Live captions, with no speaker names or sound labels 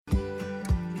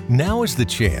Now is the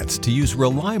chance to use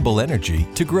reliable energy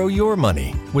to grow your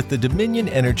money with the Dominion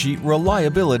Energy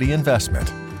Reliability Investment.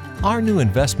 Our new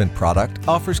investment product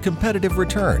offers competitive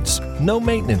returns, no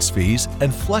maintenance fees,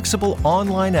 and flexible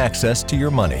online access to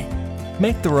your money.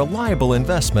 Make the reliable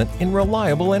investment in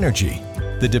reliable energy.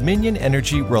 The Dominion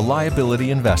Energy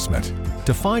Reliability Investment.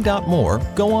 To find out more,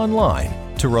 go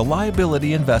online to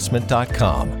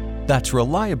reliabilityinvestment.com. That's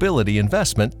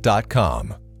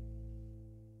reliabilityinvestment.com.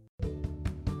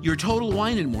 Your Total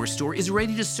Wine & More store is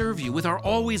ready to serve you with our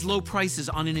always low prices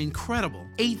on an incredible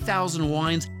 8,000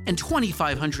 wines and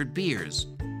 2,500 beers.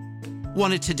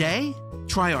 Want it today?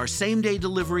 Try our same-day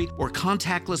delivery or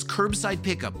contactless curbside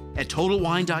pickup at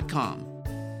TotalWine.com.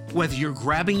 Whether you're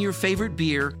grabbing your favorite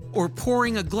beer or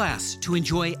pouring a glass to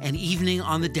enjoy an evening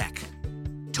on the deck,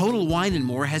 Total Wine &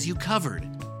 More has you covered.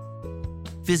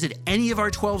 Visit any of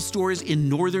our 12 stores in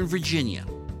Northern Virginia.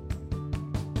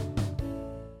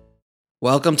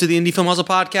 Welcome to the Indie Film Hustle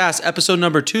Podcast, episode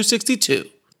number 262.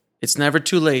 It's never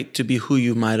too late to be who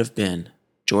you might have been.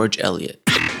 George Eliot.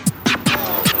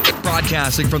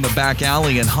 Broadcasting from the back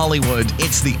alley in Hollywood,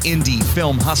 it's the Indie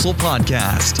Film Hustle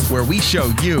Podcast, where we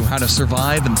show you how to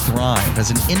survive and thrive as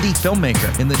an indie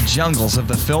filmmaker in the jungles of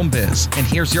the film biz. And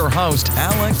here's your host,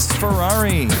 Alex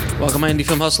Ferrari. Welcome, my Indie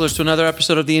Film Hustlers, to another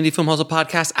episode of the Indie Film Hustle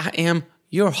Podcast. I am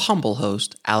your humble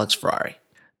host, Alex Ferrari.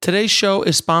 Today's show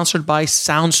is sponsored by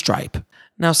Soundstripe.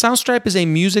 Now, Soundstripe is a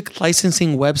music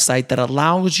licensing website that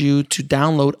allows you to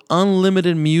download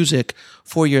unlimited music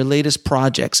for your latest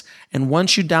projects. And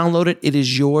once you download it, it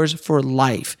is yours for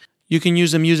life. You can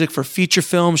use the music for feature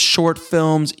films, short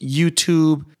films,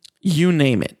 YouTube, you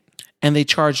name it. And they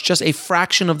charge just a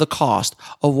fraction of the cost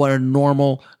of what a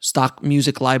normal stock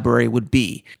music library would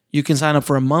be. You can sign up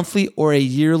for a monthly or a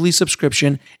yearly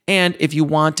subscription. And if you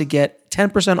want to get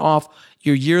 10% off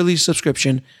your yearly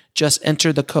subscription, just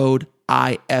enter the code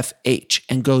IFH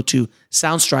and go to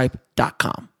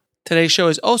soundstripe.com. Today's show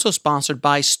is also sponsored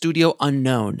by Studio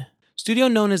Unknown. Studio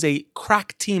Unknown is a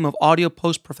crack team of audio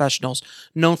post professionals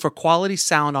known for quality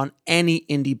sound on any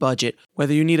indie budget.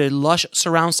 Whether you need a lush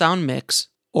surround sound mix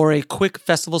or a quick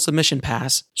festival submission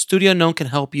pass, Studio Unknown can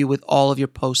help you with all of your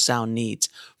post sound needs,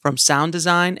 from sound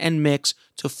design and mix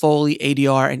to Foley,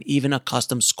 ADR, and even a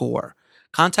custom score.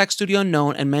 Contact Studio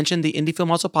Unknown and mention the Indie Film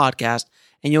Hustle Podcast,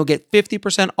 and you'll get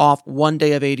 50% off 1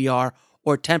 day of ADR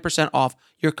or 10% off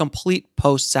your complete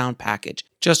post-sound package.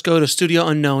 Just go to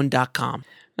StudioUnknown.com.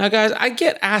 Now, guys, I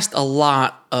get asked a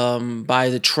lot by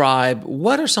the tribe,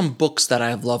 what are some books that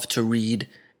I've loved to read,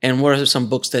 and what are some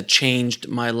books that changed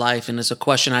my life? And it's a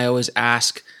question I always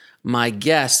ask my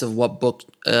guests of what book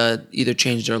either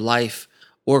changed their life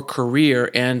or career.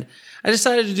 And I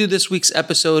decided to do this week's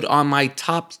episode on my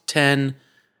top 10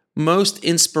 most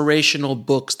inspirational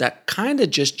books that kind of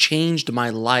just changed my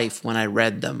life when I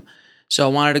read them. So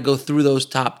I wanted to go through those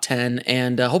top 10,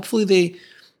 and hopefully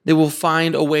they will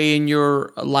find a way in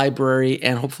your library,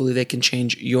 and hopefully they can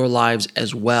change your lives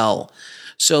as well.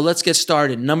 So let's get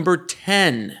started. Number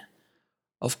 10,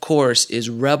 of course, is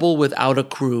Rebel Without a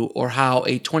Crew, or How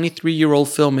a 23-year-old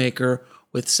Filmmaker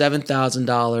with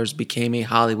 $7,000 Became a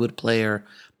Hollywood Player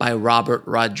by Robert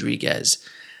Rodriguez.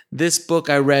 This book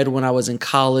I read when I was in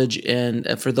college, and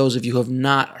for those of you who have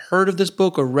not heard of this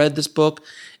book or read this book,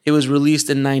 it was released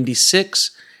in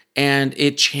 '96, and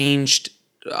it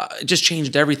just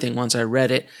changed everything once I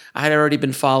read it. I had already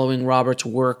been following Robert's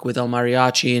work with El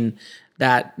Mariachi and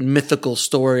that mythical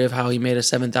story of how he made a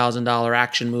 $7,000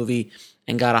 action movie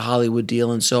and got a Hollywood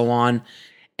deal and so on.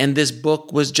 And this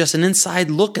book was just an inside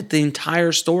look at the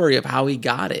entire story of how he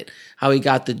got it, how he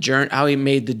got the journey, how he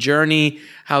made the journey,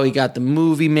 how he got the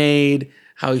movie made,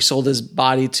 how he sold his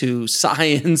body to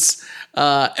science,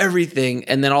 everything.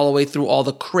 And then all the way through all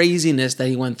the craziness that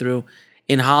he went through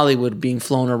in Hollywood, being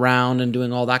flown around and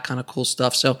doing all that kind of cool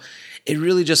stuff. So it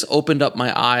really just opened up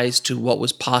my eyes to what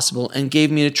was possible and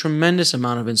gave me a tremendous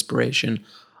amount of inspiration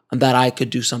that I could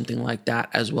do something like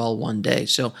that as well one day.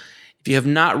 So if you have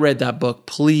not read that book,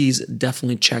 please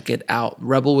definitely check it out.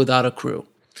 Rebel Without a Crew.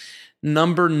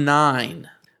 Number 9,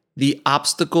 The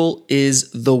Obstacle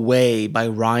is the Way by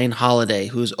Ryan Holiday,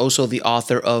 who is also the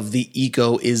author of The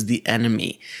Ego is the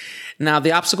Enemy. Now,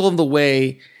 The Obstacle of the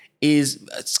Way is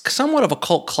somewhat of a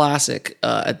cult classic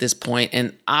at this point.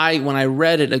 And when I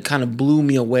read it, it kind of blew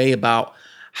me away about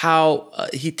how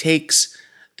he takes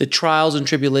the trials and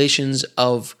tribulations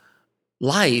of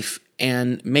life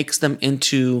and makes them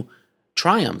into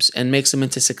triumphs and makes them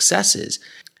into successes.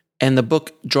 And the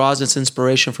book draws its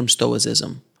inspiration from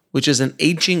Stoicism, which is an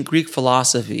ancient Greek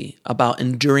philosophy about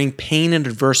enduring pain and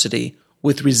adversity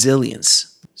with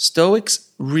resilience. Stoics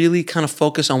really kind of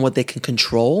focus on what they can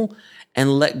control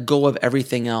and let go of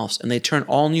everything else. And they turn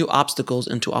all new obstacles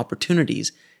into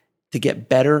opportunities to get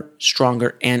better,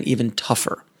 stronger, and even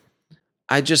tougher.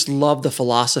 I just love the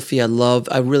philosophy. I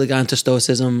really got into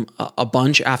Stoicism a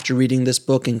bunch after reading this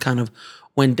book and kind of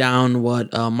went down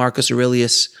what Marcus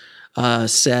Aurelius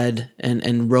said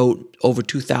and wrote over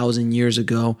 2,000 years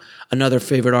ago. Another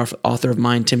favorite author of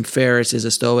mine, Tim Ferriss, is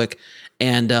a Stoic,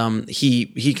 and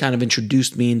he kind of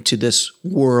introduced me into this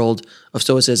world of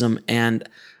Stoicism, and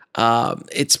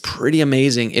it's pretty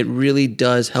amazing. It really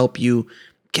does help you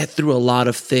get through a lot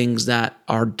of things that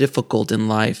are difficult in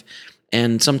life.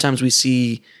 And sometimes we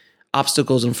see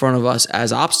obstacles in front of us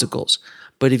as obstacles.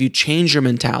 But if you change your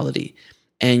mentality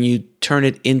and you turn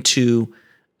it into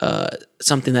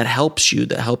something that helps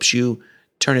you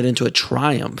turn it into a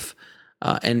triumph,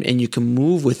 and you can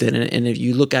move with it. And if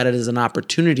you look at it as an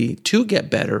opportunity to get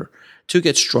better, to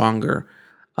get stronger,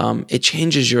 it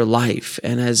changes your life.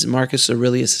 And as Marcus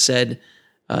Aurelius said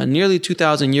nearly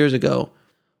 2,000 years ago,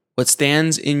 what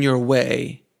stands in your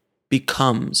way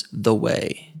becomes the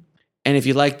way. And if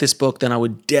you like this book, then I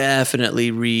would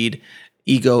definitely read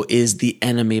Ego is the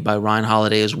Enemy by Ryan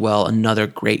Holiday as well. Another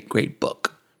great, great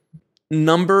book.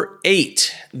 Number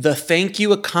 8, The Thank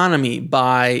You Economy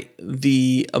by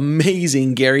the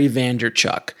amazing Gary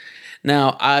Vaynerchuk.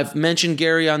 Now, I've mentioned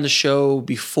Gary on the show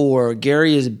before.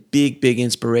 Gary is a big, big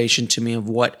inspiration to me of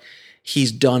what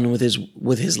he's done with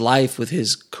his life, with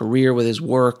his career, with his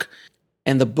work.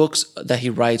 And the books that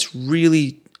he writes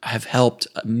really have helped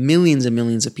millions and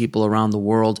millions of people around the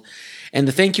world. And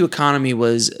The Thank You Economy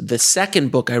was the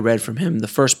second book I read from him. The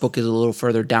first book is a little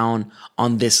further down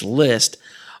on this list.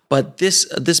 But this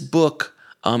book,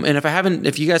 and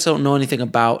if you guys don't know anything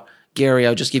about Gary,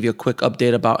 I'll just give you a quick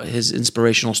update about his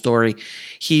inspirational story.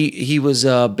 He was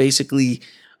basically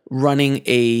running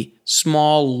a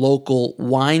small local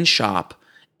wine shop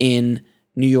in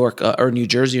New York or New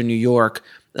Jersey or New York.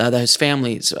 That his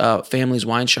family's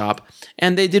wine shop,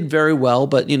 and they did very well,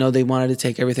 but they wanted to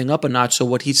take everything up a notch. So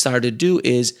what he started to do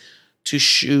is to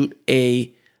shoot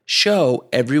a show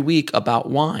every week about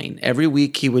wine. Every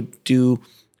week he would do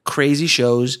crazy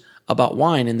shows about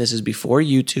wine, and this is before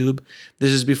YouTube.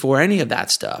 This is before any of that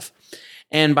stuff.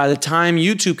 And by the time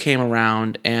YouTube came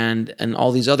around and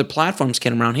all these other platforms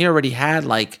came around, he already had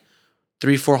like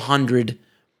 300-400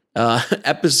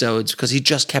 episodes because he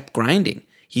just kept grinding.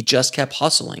 He just kept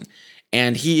hustling,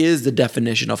 and he is the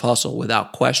definition of hustle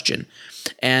without question.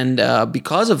 And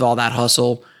because of all that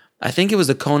hustle, I think it was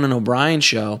the Conan O'Brien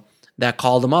show that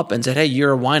called him up and said, "Hey,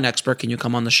 you're a wine expert. Can you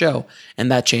come on the show?"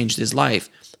 And that changed his life.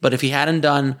 But if he hadn't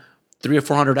done 300 or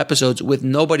 400 episodes with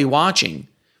nobody watching,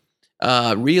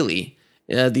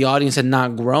 the audience had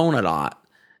not grown a lot,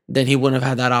 then he wouldn't have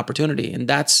had that opportunity. And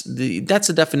that's the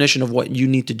definition of what you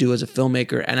need to do as a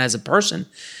filmmaker and as a person,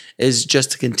 is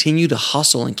just to continue to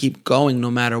hustle and keep going no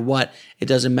matter what. It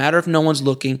doesn't matter if no one's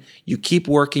looking. You keep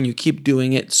working, you keep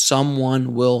doing it.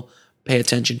 Someone will pay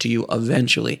attention to you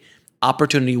eventually.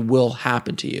 Opportunity will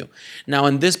happen to you. Now,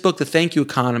 in this book, The Thank You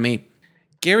Economy,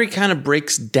 Gary kind of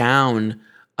breaks down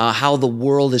how the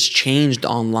world has changed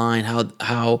online,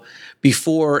 how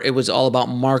before it was all about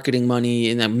marketing money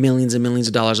and millions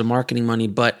of dollars of marketing money.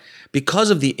 But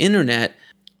because of the internet,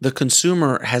 the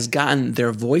consumer has gotten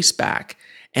their voice back.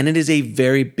 And it is a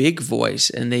very big voice,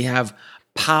 and they have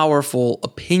powerful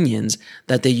opinions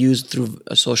that they use through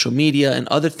social media and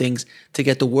other things to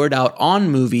get the word out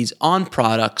on movies, on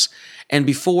products. And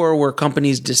before, where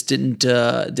companies just didn't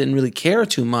really care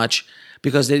too much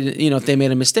because they, if they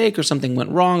made a mistake or something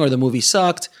went wrong or the movie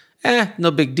sucked,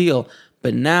 no big deal.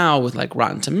 But now with like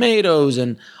Rotten Tomatoes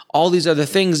and all these other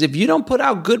things, if you don't put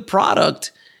out good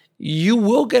product, you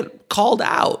will get called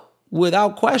out.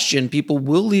 Without question, people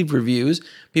will leave reviews,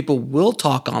 people will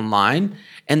talk online,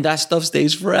 and that stuff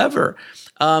stays forever.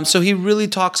 So he really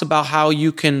talks about how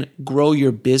you can grow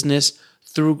your business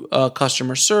through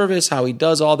customer service, how he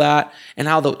does all that, and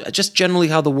just generally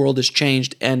how the world has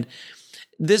changed. And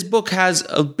this book has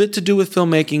a bit to do with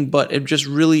filmmaking, but it just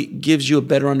really gives you a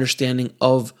better understanding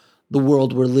of the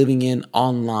world we're living in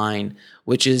online,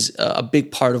 which is a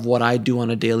big part of what I do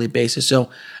on a daily basis. So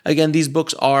again, these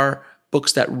books are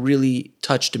books that really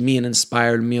touched me and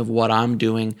inspired me of what I'm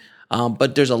doing.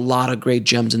 But there's a lot of great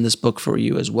gems in this book for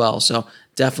you as well. So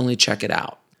definitely check it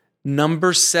out.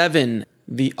 Number 7,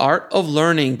 The Art of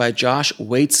Learning by Josh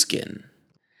Waitzkin.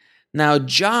 Now,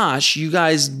 Josh, you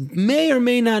guys may or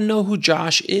may not know who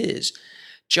Josh is.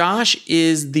 Josh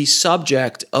is the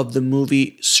subject of the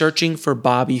movie Searching for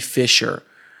Bobby Fischer,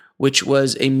 which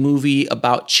was a movie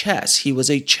about chess. He was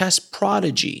a chess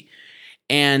prodigy.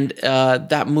 And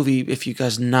that movie, if you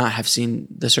guys not have seen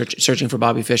the Searching for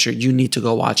Bobby Fischer, you need to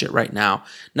go watch it right now.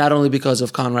 Not only because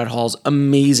of Conrad Hall's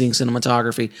amazing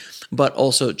cinematography, but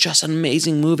also just an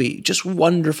amazing movie. Just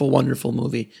wonderful, wonderful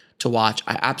movie to watch.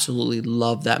 I absolutely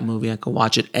love that movie. I can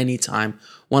watch it anytime.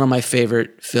 One of my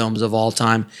favorite films of all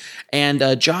time.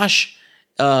 And Josh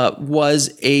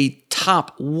was a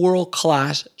top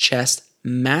world-class chess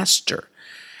master.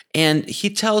 And he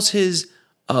tells his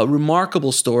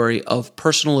remarkable story of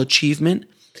personal achievement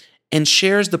and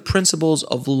shares the principles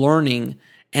of learning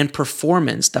and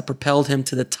performance that propelled him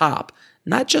to the top,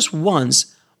 not just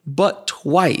once, but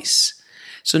twice.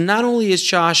 So not only is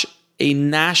Josh a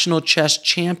national chess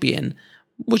champion,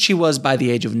 which he was by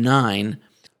the age of 9,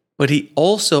 but he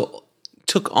also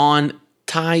took on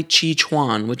Tai Chi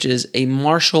Chuan, which is a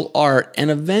martial art, and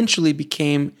eventually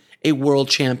became a world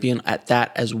champion at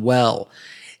that as well.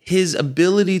 His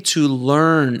ability to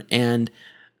learn and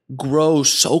grow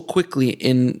so quickly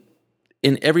in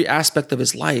every aspect of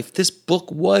his life, this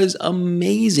book was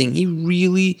amazing. He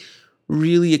really,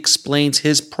 really explains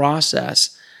his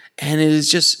process, and it is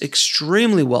just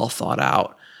extremely well thought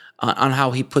out on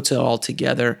how he puts it all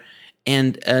together.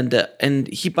 And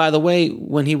he, by the way,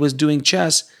 when he was doing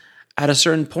chess, at a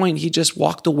certain point, he just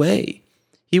walked away.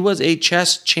 He was a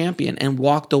chess champion and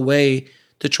walked away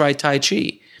to try Tai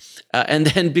Chi. And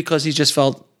then because he just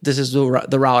felt this is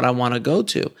the route I want to go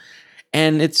to.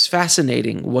 And it's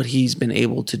fascinating what he's been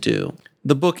able to do.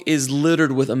 The book is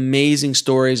littered with amazing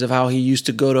stories of how he used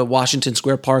to go to Washington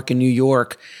Square Park in New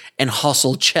York and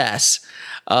hustle chess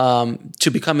to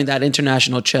becoming that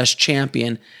international chess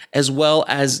champion, as well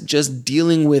as just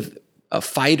dealing with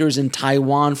fighters in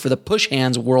Taiwan for the push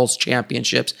hands world's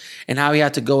championships, and how he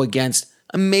had to go against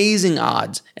amazing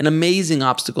odds and amazing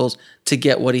obstacles to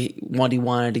get what he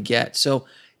wanted to get. So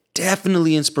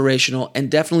definitely inspirational and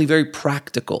definitely very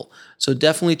practical. So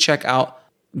definitely check out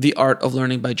The Art of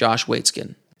Learning by Josh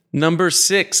Waitzkin. Number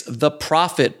 6, The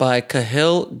Prophet by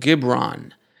Kahlil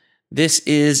Gibran. This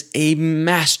is a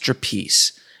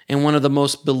masterpiece and one of the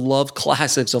most beloved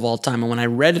classics of all time. And when I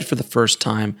read it for the first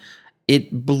time,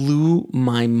 it blew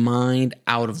my mind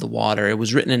out of the water. It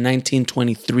was written in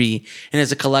 1923 and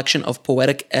is a collection of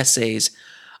poetic essays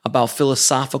about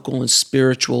philosophical and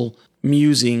spiritual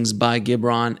musings by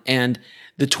Gibran. And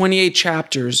the 28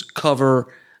 chapters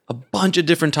cover a bunch of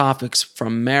different topics,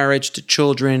 from marriage to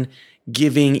children,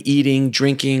 giving, eating,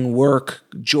 drinking, work,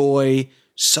 joy,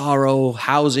 sorrow,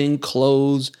 housing,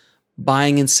 clothes,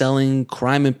 buying and selling,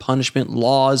 crime and punishment,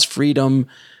 laws, freedom,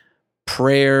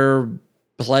 prayer,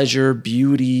 pleasure,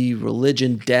 beauty,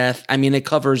 religion, death. I mean, it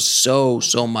covers so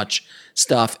much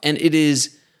stuff. And it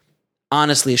is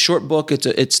honestly a short book.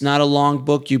 It's not a long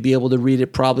book. You'll be able to read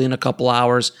it probably in a couple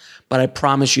hours. But I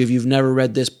promise you, if you've never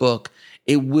read this book,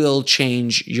 it will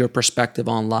change your perspective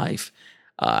on life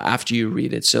after you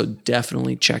read it. So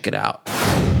definitely check it out.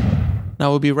 Now,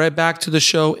 we'll be right back to the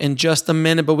show in just a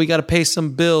minute, but we got to pay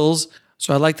some bills.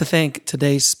 So I'd like to thank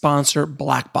today's sponsor,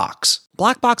 Blackbox.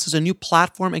 Blackbox is a new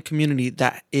platform and community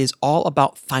that is all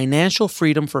about financial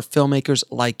freedom for filmmakers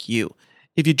like you.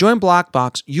 If you join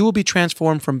Blackbox, you will be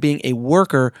transformed from being a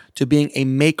worker to being a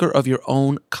maker of your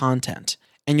own content.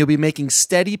 And you'll be making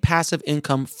steady passive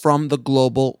income from the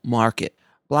global market.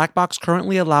 Blackbox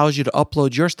currently allows you to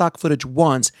upload your stock footage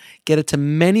once, get it to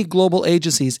many global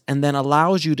agencies, and then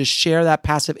allows you to share that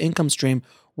passive income stream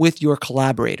with your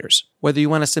collaborators. Whether you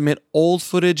want to submit old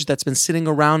footage that's been sitting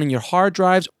around in your hard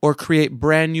drives or create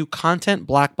brand new content,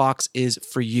 Blackbox is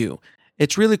for you.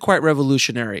 It's really quite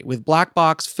revolutionary. With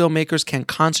Blackbox, filmmakers can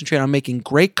concentrate on making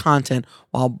great content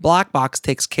while Blackbox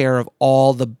takes care of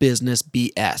all the business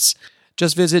BS.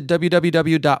 Just visit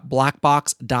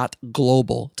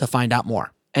www.blackbox.global to find out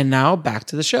more. And now back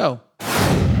to the show.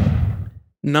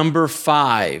 Number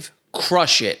 5,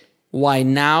 Crush It. Why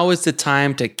Now is the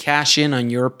Time to Cash In on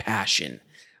Your Passion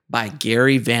by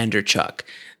Gary Vaynerchuk.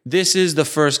 This is the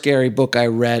first Gary book I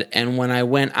read, and when I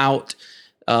went out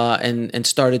and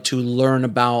started to learn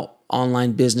about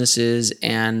online businesses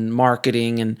and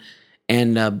marketing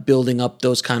and building up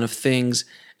those kind of things,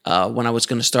 when I was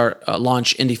going to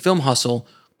launch Indie Film Hustle,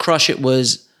 Crush It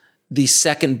was the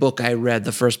second book I read.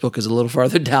 The first book is a little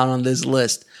farther down on this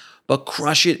list. But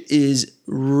Crush It is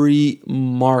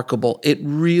remarkable. It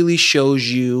really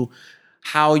shows you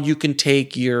how you can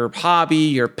take your hobby,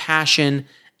 your passion,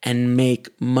 and make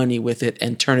money with it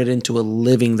and turn it into a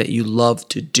living that you love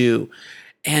to do.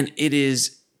 And it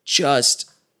is just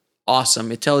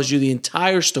awesome. It tells you the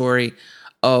entire story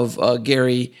of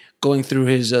Gary going through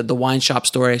his the wine shop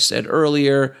story I said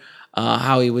earlier,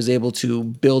 how he was able to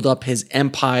build up his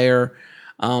empire.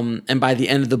 And by the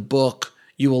end of the book,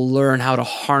 you will learn how to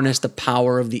harness the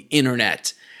power of the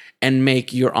internet and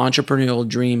make your entrepreneurial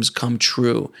dreams come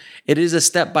true. It is a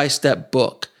step-by-step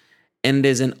book, and it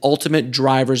is an ultimate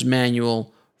driver's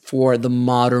manual for the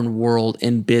modern world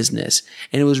in business.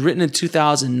 And it was written in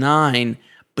 2009,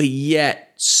 but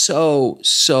yet so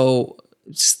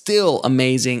still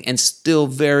amazing and still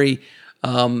very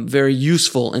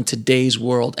useful in today's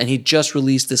world. And he just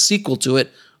released the sequel to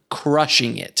it,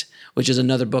 Crushing It, which is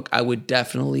another book I would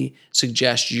definitely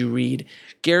suggest you read.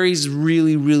 Gary's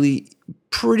really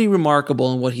pretty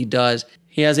remarkable in what he does.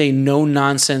 He has a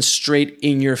no-nonsense,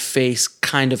 straight-in-your-face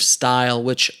kind of style,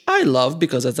 which I love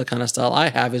because that's the kind of style I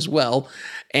have as well.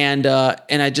 And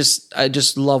I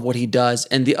just love what he does.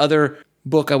 And the other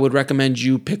book I would recommend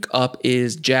you pick up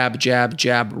is Jab, Jab,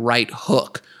 Jab, Right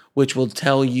Hook, which will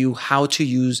tell you how to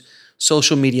use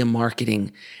social media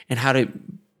marketing and how to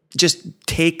just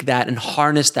take that and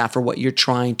harness that for what you're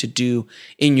trying to do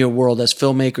in your world as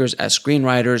filmmakers, as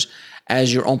screenwriters,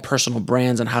 as your own personal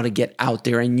brands, and how to get out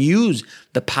there and use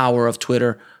the power of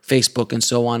Twitter, Facebook, and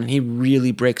so on. And he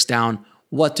really breaks down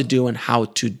what to do and how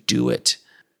to do it.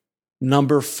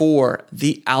 Number 4,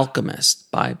 The Alchemist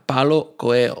by Paulo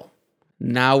Coelho.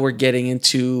 Now we're getting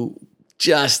into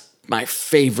just my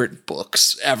favorite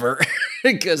books ever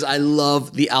because I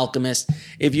love The Alchemist.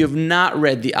 If you have not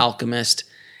read The Alchemist,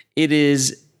 it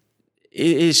is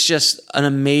just an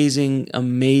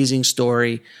amazing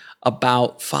story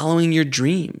about following your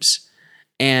dreams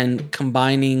and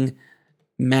combining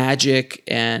magic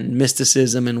and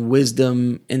mysticism and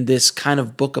wisdom in this kind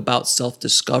of book about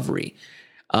self-discovery.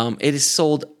 It has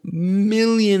sold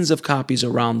millions of copies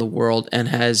around the world and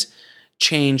has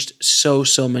changed so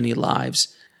many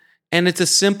lives. And it's a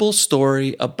simple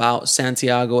story about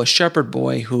Santiago, a shepherd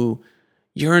boy who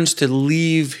yearns to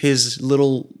leave his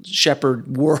little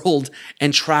shepherd world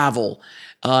and travel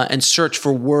and search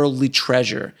for worldly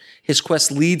treasure. His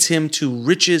quest leads him to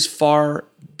riches far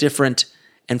different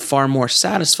and far more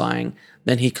satisfying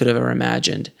than he could have ever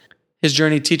imagined. His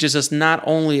journey teaches us not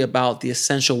only about the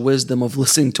essential wisdom of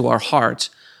listening to our hearts,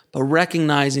 but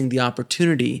recognizing the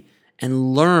opportunity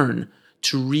and learn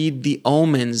to read the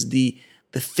omens, the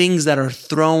things that are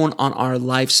thrown on our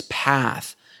life's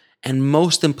path, and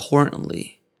most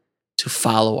importantly, to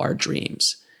follow our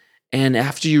dreams. And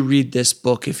after you read this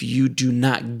book, if you do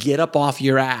not get up off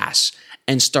your ass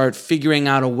and start figuring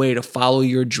out a way to follow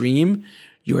your dream,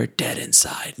 you are dead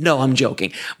inside. No, I'm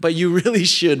joking. But you really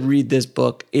should read this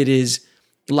book. It is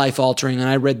life-altering. And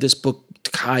I read this book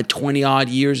 20-odd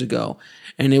years ago,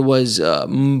 and it was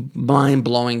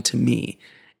mind-blowing to me.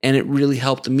 And it really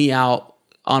helped me out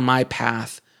on my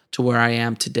path to where I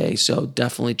am today. So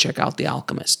definitely check out The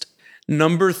Alchemist.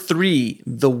 Number 3,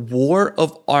 The War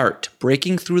of Art,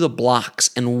 Breaking Through the Blocks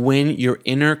and Win Your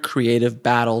Inner Creative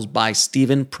Battles by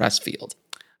Steven Pressfield.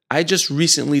 I just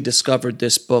recently discovered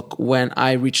this book when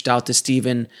I reached out to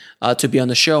Steven to be on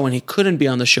the show, and he couldn't be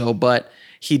on the show, but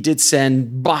he did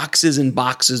send boxes and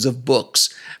boxes of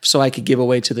books so I could give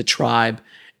away to the tribe.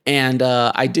 And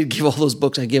I did give all those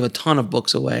books. I gave a ton of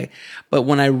books away. But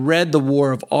when I read The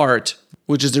War of Art,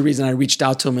 which is the reason I reached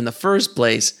out to him in the first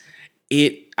place,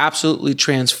 it absolutely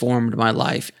transformed my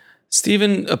life.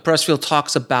 Steven Pressfield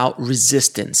talks about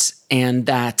resistance and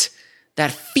that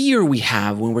fear we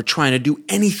have when we're trying to do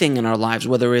anything in our lives,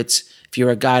 whether it's if you're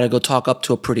a guy to go talk up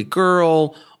to a pretty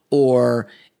girl, or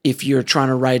if you're trying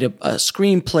to write a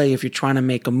screenplay, if you're trying to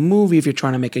make a movie, if you're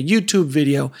trying to make a YouTube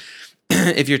video,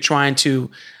 if you're trying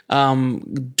to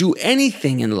do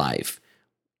anything in life,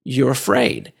 you're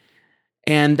afraid.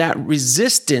 And that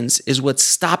resistance is what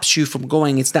stops you from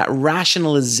going. It's that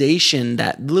rationalization,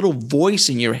 that little voice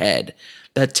in your head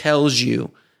that tells you,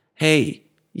 hey,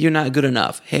 you're not good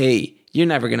enough. Hey, you're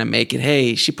never going to make it.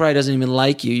 Hey, she probably doesn't even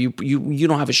like you. You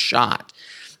don't have a shot.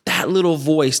 That little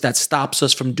voice that stops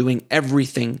us from doing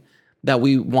everything that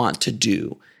we want to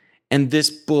do. And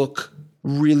this book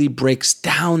really breaks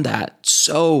down that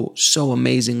so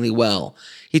amazingly well.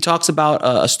 He talks about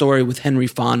a story with Henry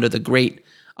Fonda, the great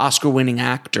Oscar-winning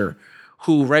actor,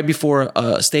 who right before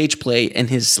a stage play in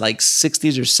his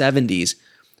 60s or 70s,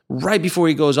 right before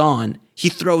he goes on, he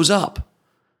throws up.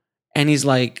 And he's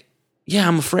like, yeah,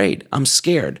 I'm afraid. I'm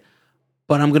scared,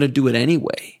 but I'm going to do it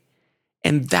anyway.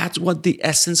 And that's what the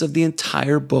essence of the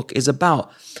entire book is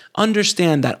about.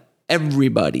 Understand that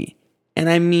everybody, and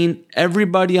I mean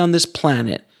everybody on this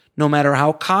planet, no matter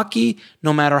how cocky,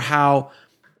 no matter how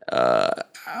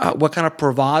what kind of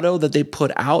bravado that they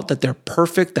put out, that they're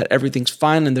perfect, that everything's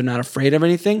fine and they're not afraid of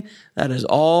anything, that is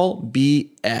all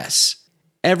BS.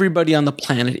 Everybody on the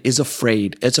planet is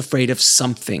afraid. It's afraid of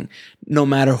something, no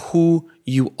matter who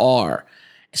you are.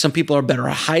 Some people are better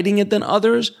at hiding it than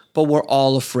others, but we're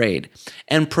all afraid.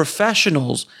 And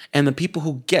professionals and the people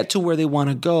who get to where they want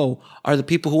to go are the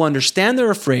people who understand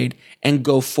they're afraid and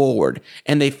go forward.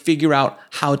 And they figure out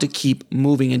how to keep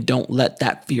moving and don't let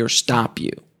that fear stop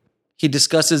you. He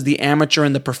discusses the amateur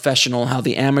and the professional, how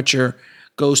the amateur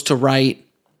goes to write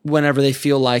whenever they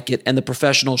feel like it, and the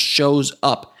professional shows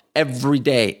up every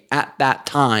day at that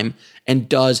time and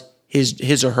does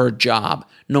his or her job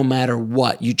no matter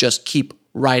what. You just keep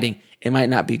writing. It might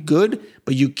not be good,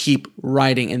 but you keep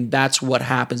writing. And that's what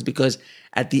happens, because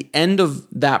at the end of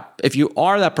that, if you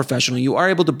are that professional, you are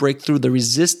able to break through the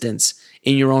resistance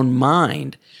in your own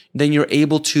mind, then you're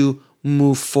able to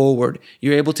move forward.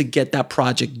 You're able to get that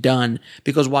project done,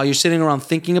 because while you're sitting around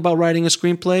thinking about writing a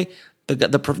screenplay,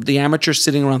 the amateur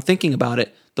sitting around thinking about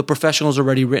it, the professional's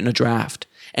already written a draft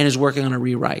and is working on a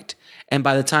rewrite. And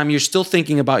by the time you're still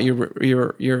thinking about your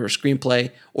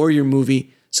screenplay or your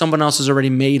movie, someone else has already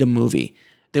made a movie.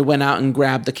 They went out and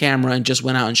grabbed the camera and just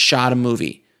went out and shot a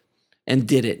movie and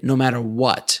did it no matter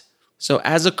what. So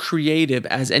as a creative,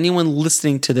 as anyone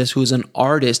listening to this who is an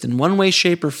artist in one way,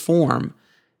 shape, or form,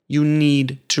 you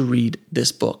need to read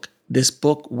this book. This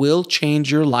book will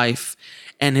change your life.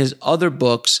 And his other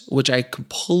books, which I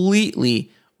completely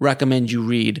recommend you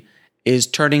read, is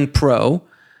Turning Pro,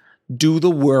 Do the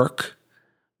Work,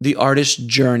 The Artist's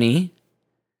Journey,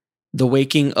 The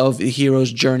Waking of the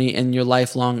Hero's Journey and Your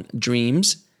Lifelong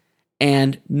Dreams,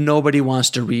 and Nobody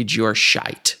Wants to Read Your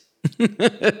Shite,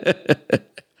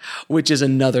 which is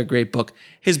another great book.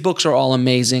 His books are all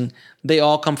amazing. They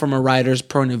all come from a writer's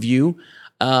point of view,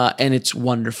 and it's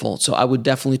wonderful. So I would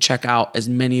definitely check out as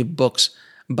many books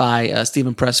by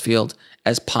Stephen Pressfield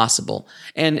as possible.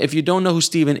 And if you don't know who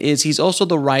Stephen is, he's also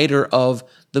the writer of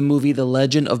the movie The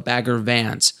Legend of Bagger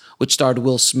Vance, which starred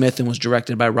Will Smith and was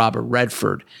directed by Robert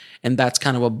Redford. And that's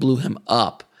kind of what blew him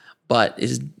up. But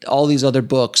all these other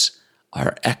books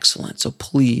are excellent. So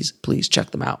please, please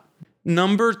check them out.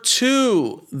 Number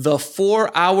 2, The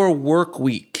 4-Hour Work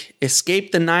Week.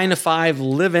 Escape the 9-to-5,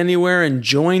 live anywhere, and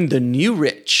join the new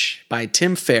rich by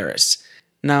Tim Ferriss.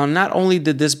 Now, not only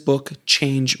did this book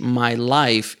change my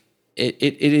life, it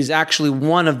is actually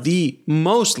one of the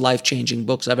most life-changing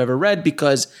books I've ever read,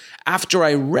 because after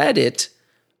I read it,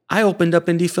 I opened up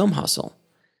Indie Film Hustle.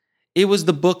 It was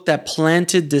the book that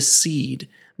planted the seed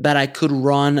that I could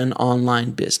run an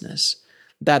online business,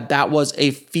 that was a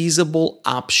feasible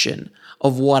option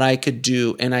of what I could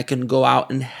do, and I can go out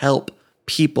and help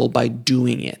people by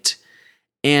doing it.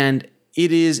 And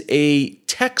it is a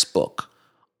textbook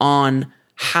on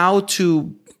how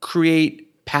to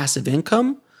create passive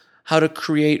income, how to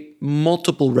create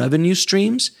multiple revenue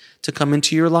streams to come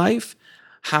into your life,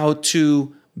 how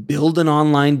to build an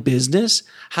online business,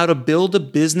 how to build a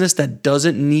business that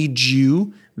doesn't need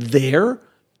you there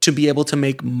to be able to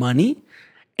make money.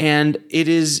 And it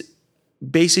is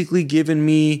basically given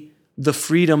me the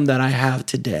freedom that I have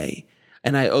today.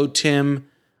 And I owe Tim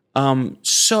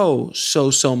so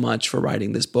much for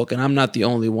writing this book. And I'm not the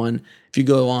only one. If you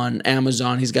go on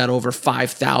Amazon, he's got over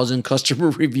 5,000 customer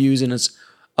reviews, and it's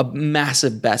a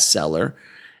massive bestseller.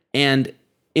 And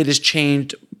it has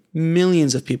changed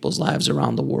millions of people's lives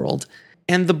around the world.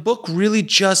 And the book really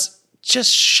just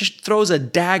throws a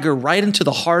dagger right into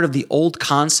the heart of the old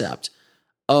concept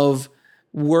of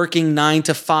working 9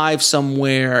 to 5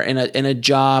 somewhere in a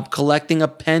job, collecting a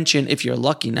pension if you're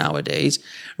lucky nowadays,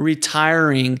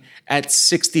 retiring at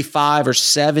 65 or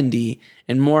 70,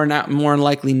 and more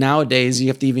likely nowadays you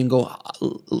have to even go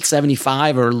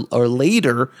 75 or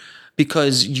later,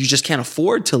 because you just can't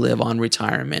afford to live on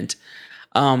retirement.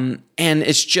 And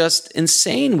it's just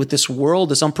insane with this world,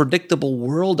 this unpredictable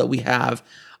world that we have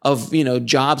of,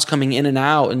 jobs coming in and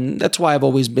out. And that's why I've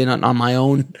always been on my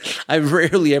own. I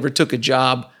rarely ever took a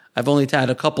job. I've only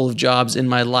had a couple of jobs in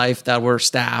my life that were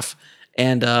staff,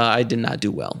 and I did not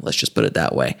do well. Let's just put it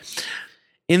that way.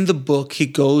 In the book, he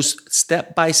goes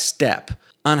step by step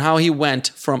on how he went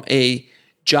from a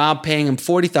job paying him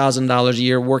 $40,000 a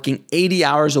year, working 80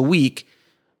 hours a week,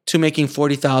 to making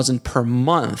 $40,000 per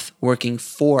month, working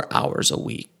 4 hours a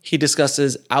week. He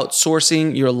discusses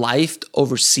outsourcing your life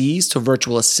overseas to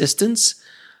virtual assistants,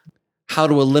 how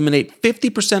to eliminate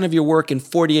 50% of your work in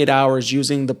 48 hours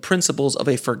using the principles of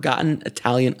a forgotten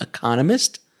Italian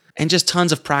economist, and just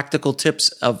tons of practical tips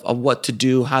of what to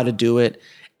do, how to do it.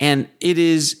 And it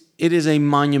is a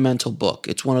monumental book.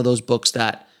 It's one of those books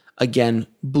that, again,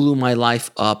 blew my life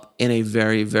up in a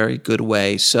very, very good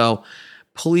way. So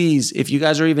please, if you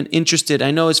guys are even interested,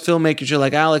 I know as filmmakers, you're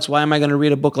like, Alex, why am I going to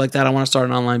read a book like that? I want to start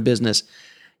an online business.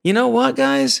 You know what,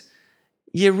 guys?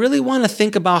 You really want to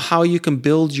think about how you can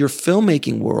build your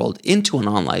filmmaking world into an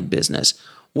online business.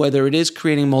 whether it is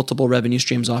creating multiple revenue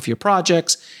streams off your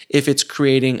projects, if it's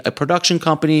creating a production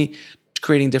company,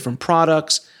 creating different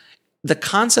products. The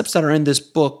concepts that are in this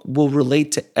book will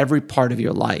relate to every part of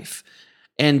your life.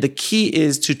 And the key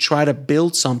is to try to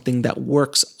build something that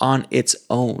works on its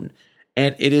own.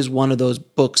 And it is one of those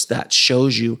books that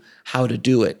shows you how to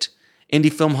do it.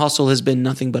 Indie Film Hustle has been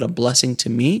nothing but a blessing to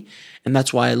me. And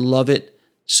that's why I love it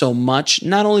so much.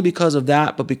 Not only because of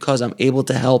that, but because I'm able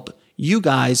to help you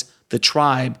guys, the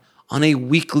tribe, on a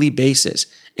weekly basis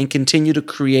and continue to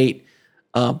create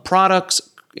products,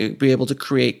 be able to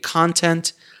create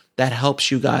content that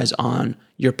helps you guys on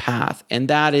your path. And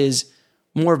that is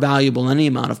more valuable than any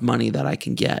amount of money that I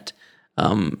can get.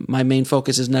 My main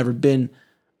focus has never been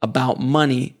about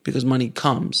money because money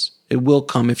comes. It will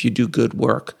come if you do good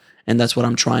work. And that's what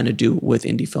I'm trying to do with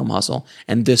Indie Film Hustle.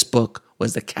 And this book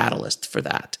was the catalyst for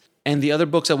that. And the other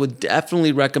books I would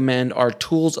definitely recommend are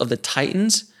Tools of the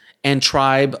Titans and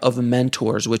Tribe of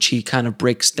Mentors, which he kind of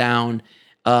breaks down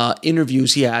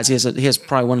interviews he has. He has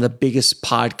probably one of the biggest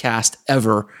podcasts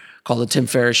ever called The Tim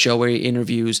Ferriss Show, where he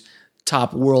interviews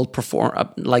top world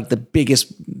like the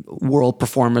biggest world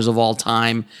performers of all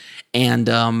time, and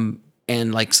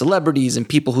like celebrities and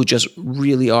people who just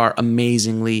really are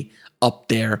amazingly up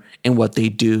there in what they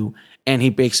do. And he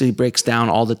basically breaks down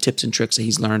all the tips and tricks that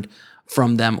he's learned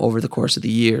from them over the course of the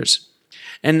years.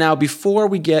 And now, before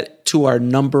we get to our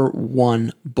number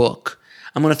one book,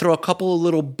 I'm going to throw a couple of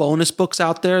little bonus books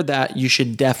out there that you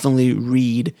should definitely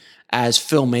read as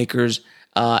filmmakers,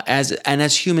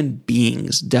 as human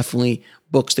beings. Definitely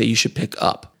books that you should pick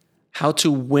up. How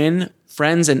to Win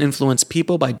Friends and Influence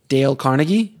People by Dale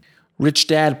Carnegie. Rich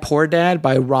Dad, Poor Dad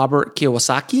by Robert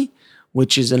Kiyosaki,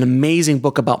 which is an amazing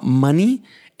book about money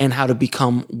and how to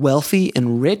become wealthy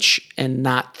and rich and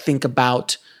not think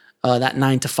about that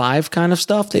 9-to-5 kind of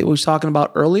stuff that we were talking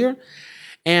about earlier.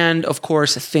 And of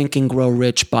course, Think and Grow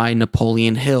Rich by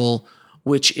Napoleon Hill,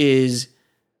 which is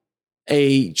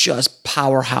a just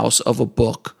powerhouse of a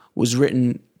book. Was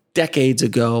written decades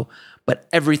ago, but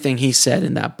everything he said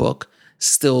in that book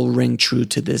still ring true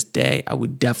to this day. I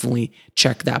would definitely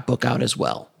check that book out as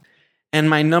well. And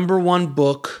my number one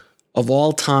book of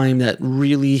all time that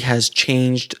really has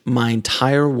changed my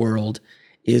entire world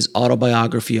is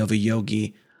Autobiography of a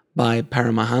Yogi by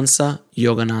Paramahansa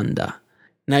Yogananda.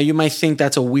 Now, you might think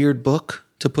that's a weird book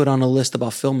to put on a list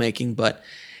about filmmaking, but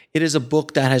it is a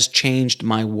book that has changed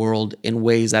my world in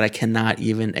ways that I cannot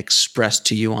even express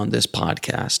to you on this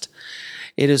podcast.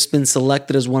 It has been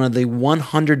selected as one of the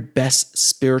 100 best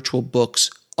spiritual books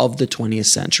of the 20th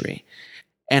century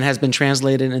and has been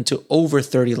translated into over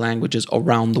 30 languages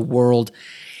around the world.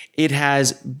 It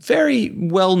has very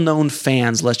well-known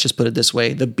fans, let's just put it this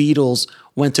way. The Beatles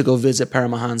went to go visit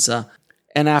Paramahansa,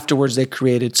 and afterwards they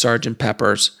created Sgt.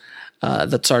 Pepper's,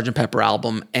 the Sgt. Pepper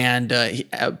album, and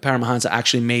Paramahansa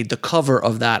actually made the cover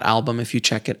of that album if you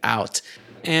check it out.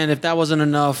 And if that wasn't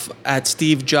enough, at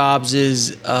Steve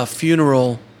Jobs'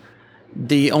 funeral,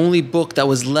 the only book that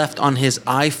was left on his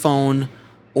iPhone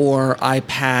or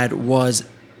iPad was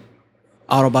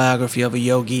Autobiography of a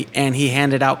Yogi, and he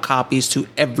handed out copies to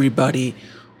everybody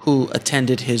who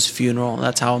attended his funeral.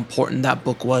 That's how important that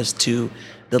book was to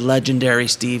the legendary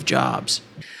Steve Jobs.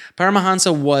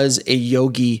 Paramahansa was a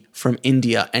yogi from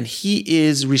India, and he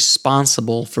is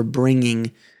responsible for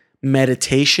bringing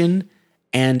meditation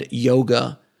and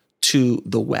yoga to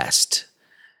the West.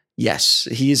 Yes,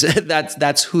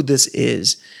 that's who this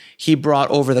is. He brought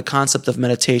over the concept of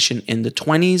meditation in the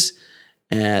 20s,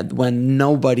 when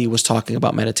nobody was talking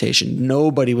about meditation.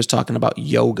 Nobody was talking about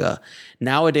yoga.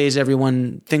 Nowadays,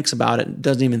 everyone thinks about it,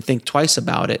 doesn't even think twice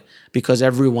about it, because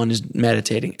everyone is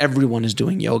meditating. Everyone is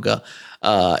doing yoga.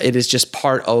 It is just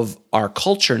part of our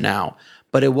culture now.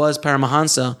 But it was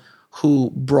Paramahansa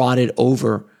who brought it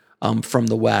over from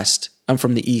the West,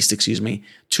 from the East,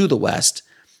 to the West.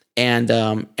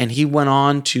 And he went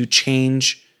on to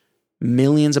change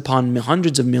millions upon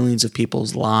hundreds of millions of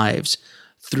people's lives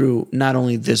through not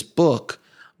only this book,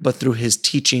 but through his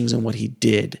teachings and what he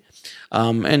did.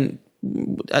 And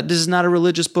this is not a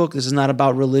religious book. This is not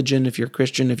about religion. If you're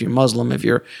Christian, if you're Muslim, if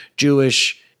you're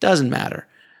Jewish, doesn't matter.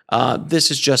 This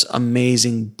is just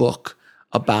amazing book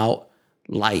about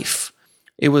life.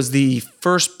 It was the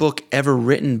first book ever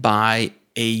written by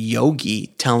a yogi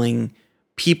telling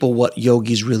people what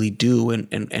yogis really do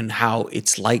and how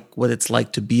it's like, what it's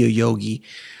like to be a yogi.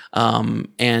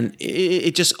 And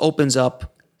it just opens up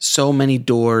so many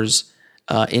doors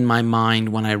in my mind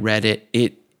when I read it.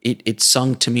 It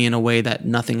sung to me in a way that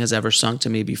nothing has ever sung to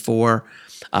me before.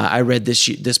 I read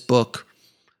this book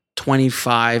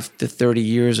 25 to 30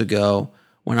 years ago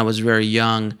when I was very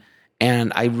young,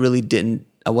 and I really didn't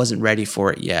wasn't ready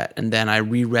for it yet. And then I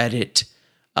reread it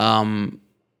a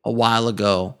while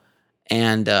ago,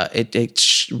 and it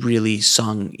really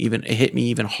it hit me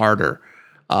even harder.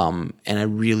 And I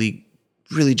really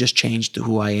just changed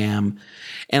who I am.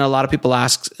 And a lot of people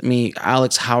ask me,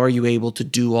 Alex, how are you able to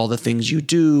do all the things you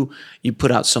do? You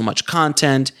put out so much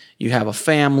content, you have a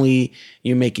family,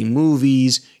 you're making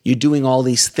movies, you're doing all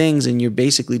these things, and you're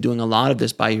basically doing a lot of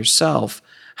this by yourself.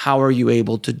 How are you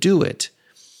able to do it?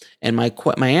 And my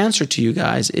answer to you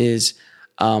guys is,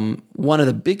 one of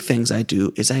the big things I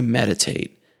do is I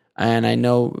meditate. And I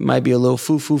know it might be a little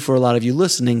foo-foo for a lot of you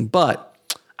listening, but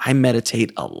I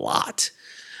meditate a lot.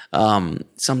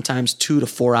 Sometimes 2 to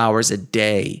 4 hours a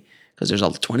day, because there's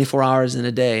 24 hours in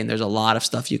a day and there's a lot of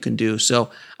stuff you can do. So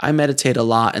I meditate a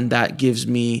lot, and that gives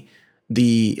me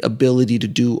the ability to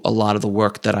do a lot of the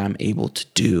work that I'm able to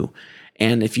do.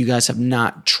 And if you guys have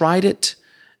not tried it,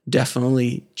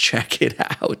 definitely check it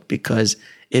out, because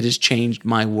it has changed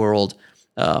my world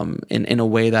in a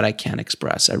way that I can't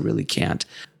express. I really can't.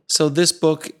 So this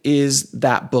book is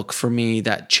that book for me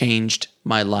that changed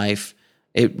my life.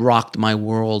 It rocked my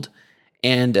world.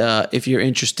 And if you're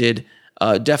interested,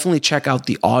 definitely check out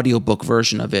the audiobook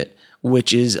version of it,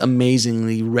 which is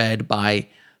amazingly read by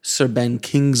Sir Ben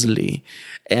Kingsley,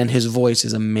 and his voice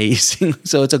is amazing.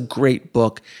 So it's a great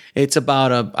book. It's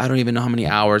about I don't even know how many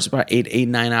hours, about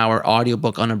 9 hour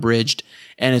audiobook unabridged,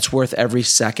 and it's worth every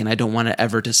second. I don't want it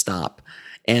ever to stop.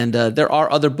 And there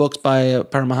are other books by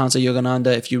Paramahansa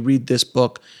Yogananda. If you read this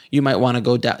book, you might want to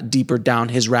go deeper down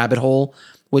his rabbit hole,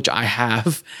 which I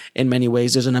have in many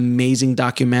ways. There's an amazing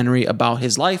documentary about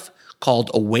his life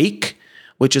called Awake,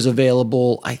 which is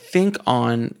available, I think,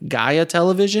 on Gaia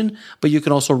Television, but you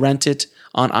can also rent it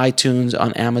on iTunes,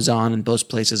 on Amazon, and those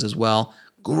places as well.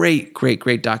 Great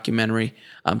documentary.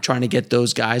 I'm trying to get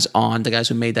those guys on, the guys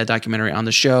who made that documentary, on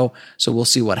the show, so we'll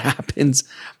see what happens.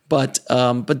 But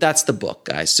that's the book,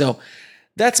 guys. So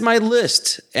that's my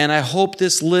list, and I hope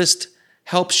this list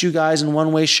helps you guys in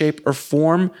one way, shape, or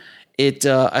form.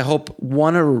 I hope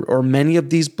one or many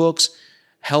of these books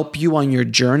help you on your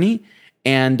journey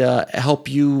and help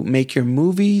you make your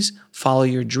movies, follow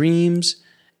your dreams,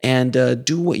 and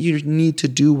do what you need to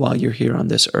do while you're here on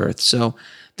this earth. So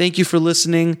thank you for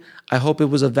listening. I hope it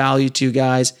was of value to you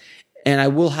guys. And I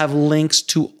will have links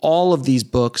to all of these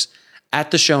books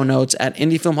at the show notes at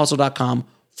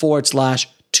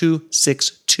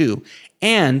indiefilmhustle.com/262.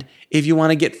 And if you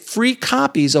want to get free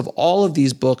copies of all of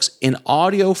these books in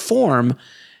audio form,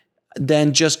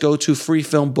 then just go to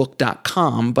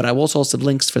freefilmbook.com. But I will also have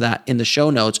links for that in the show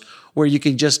notes, where you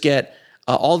can just get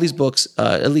all these books,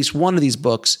 at least one of these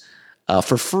books,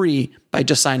 for free by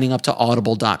just signing up to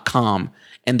audible.com.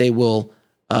 And they will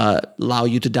allow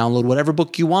you to download whatever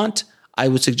book you want. I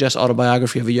would suggest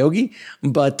Autobiography of a Yogi,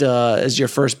 but as your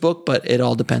first book, but it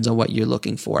all depends on what you're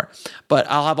looking for. But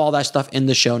I'll have all that stuff in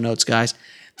the show notes, guys.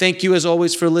 Thank you, as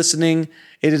always, for listening.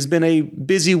 It has been a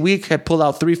busy week. I pulled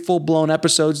out 3 full-blown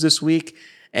episodes this week,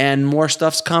 and more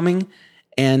stuff's coming.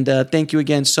 And thank you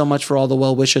again so much for all the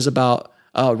well wishes about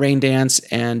Rain Dance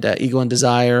and Ego and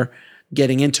Desire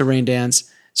getting into Rain Dance.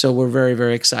 So we're very,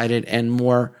 very excited, and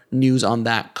more news on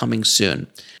that coming soon.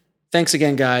 Thanks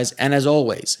again, guys. And as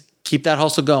always, keep that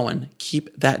hustle going.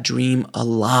 Keep that dream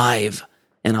alive.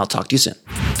 And I'll talk to you soon.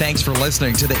 Thanks for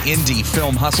listening to the Indie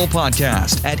Film Hustle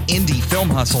podcast at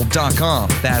indiefilmhustle.com.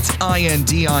 That's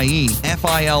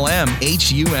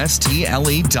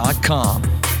INDIEFILMHUSTLE.com.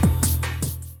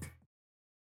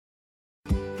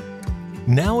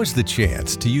 Now is the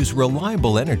chance to use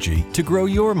reliable energy to grow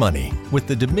your money with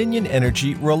the Dominion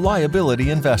Energy Reliability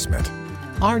Investment.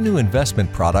 Our new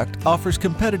investment product offers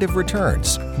competitive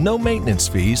returns, no maintenance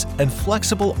fees, and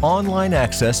flexible online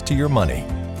access to your money.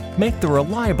 Make the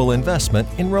reliable investment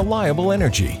in reliable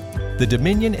energy. The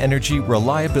Dominion Energy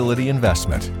Reliability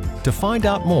Investment. To find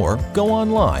out more, go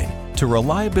online to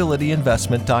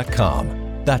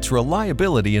reliabilityinvestment.com. That's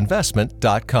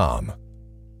reliabilityinvestment.com.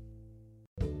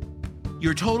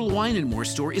 Your Total Wine & More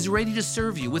store is ready to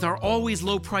serve you with our always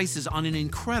low prices on an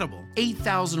incredible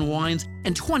 8,000 wines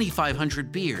and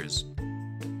 2,500 beers.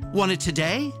 Want it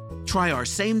today? Try our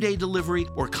same-day delivery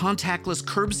or contactless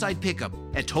curbside pickup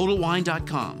at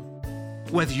TotalWine.com.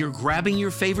 Whether you're grabbing your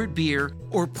favorite beer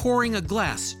or pouring a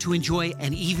glass to enjoy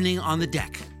an evening on the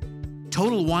deck,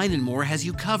 Total Wine & More has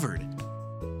you covered.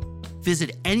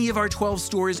 Visit any of our 12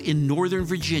 stores in Northern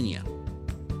Virginia